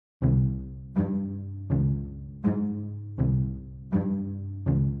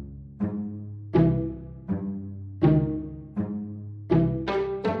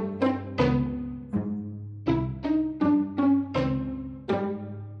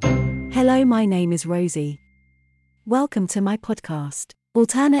Hello, my name is Rosie. Welcome to my podcast,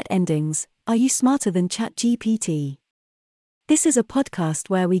 Alternate Endings. Are you smarter than ChatGPT? This is a podcast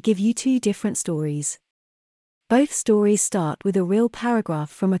where we give you two different stories. Both stories start with a real paragraph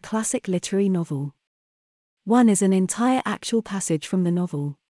from a classic literary novel. One is an entire actual passage from the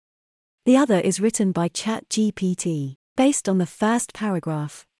novel. The other is written by ChatGPT, based on the first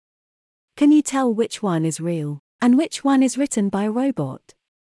paragraph. Can you tell which one is real, and which one is written by a robot?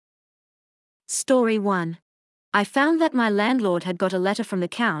 Story 1. I found that my landlord had got a letter from the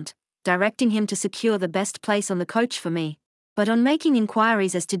Count, directing him to secure the best place on the coach for me, but on making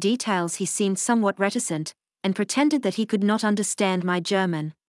inquiries as to details he seemed somewhat reticent, and pretended that he could not understand my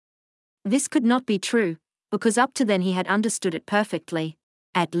German. This could not be true, because up to then he had understood it perfectly.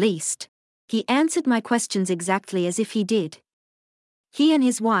 At least, he answered my questions exactly as if he did. He and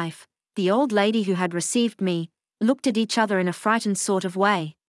his wife, the old lady who had received me, looked at each other in a frightened sort of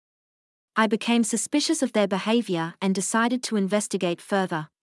way. I became suspicious of their behavior and decided to investigate further.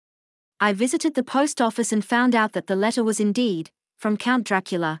 I visited the post office and found out that the letter was indeed from Count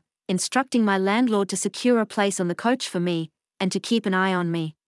Dracula, instructing my landlord to secure a place on the coach for me, and to keep an eye on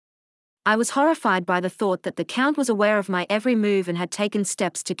me. I was horrified by the thought that the Count was aware of my every move and had taken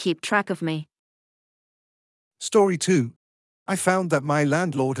steps to keep track of me. Story 2. I found that my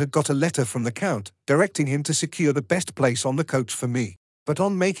landlord had got a letter from the Count, directing him to secure the best place on the coach for me, but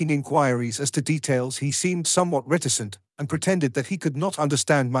on making inquiries as to details he seemed somewhat reticent, and pretended that he could not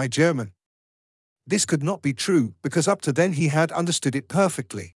understand my German. This could not be true, because up to then he had understood it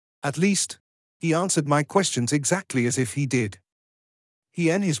perfectly. At least, he answered my questions exactly as if he did. He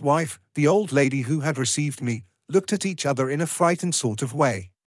and his wife, the old lady who had received me, looked at each other in a frightened sort of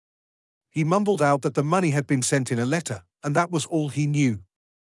way. He mumbled out that the money had been sent in a letter, and that was all he knew.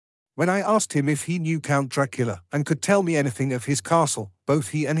 When I asked him if he knew Count Dracula and could tell me anything of his castle, both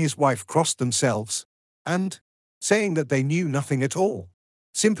he and his wife crossed themselves, and, saying that they knew nothing at all,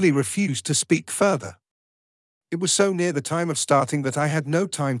 simply refused to speak further. It was so near the time of starting that I had no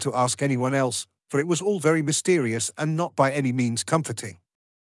time to ask anyone else, for it was all very mysterious and not by any means comforting.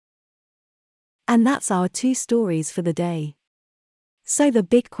 And that's our two stories for the day. So the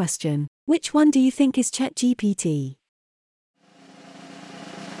big question, which one do you think is ChatGPT?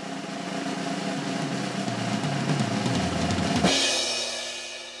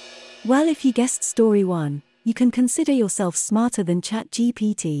 Well, if you guessed story 1, you can consider yourself smarter than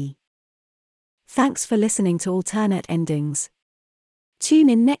ChatGPT. Thanks for listening to Alternate Endings. Tune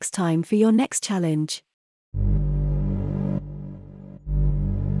in next time for your next challenge.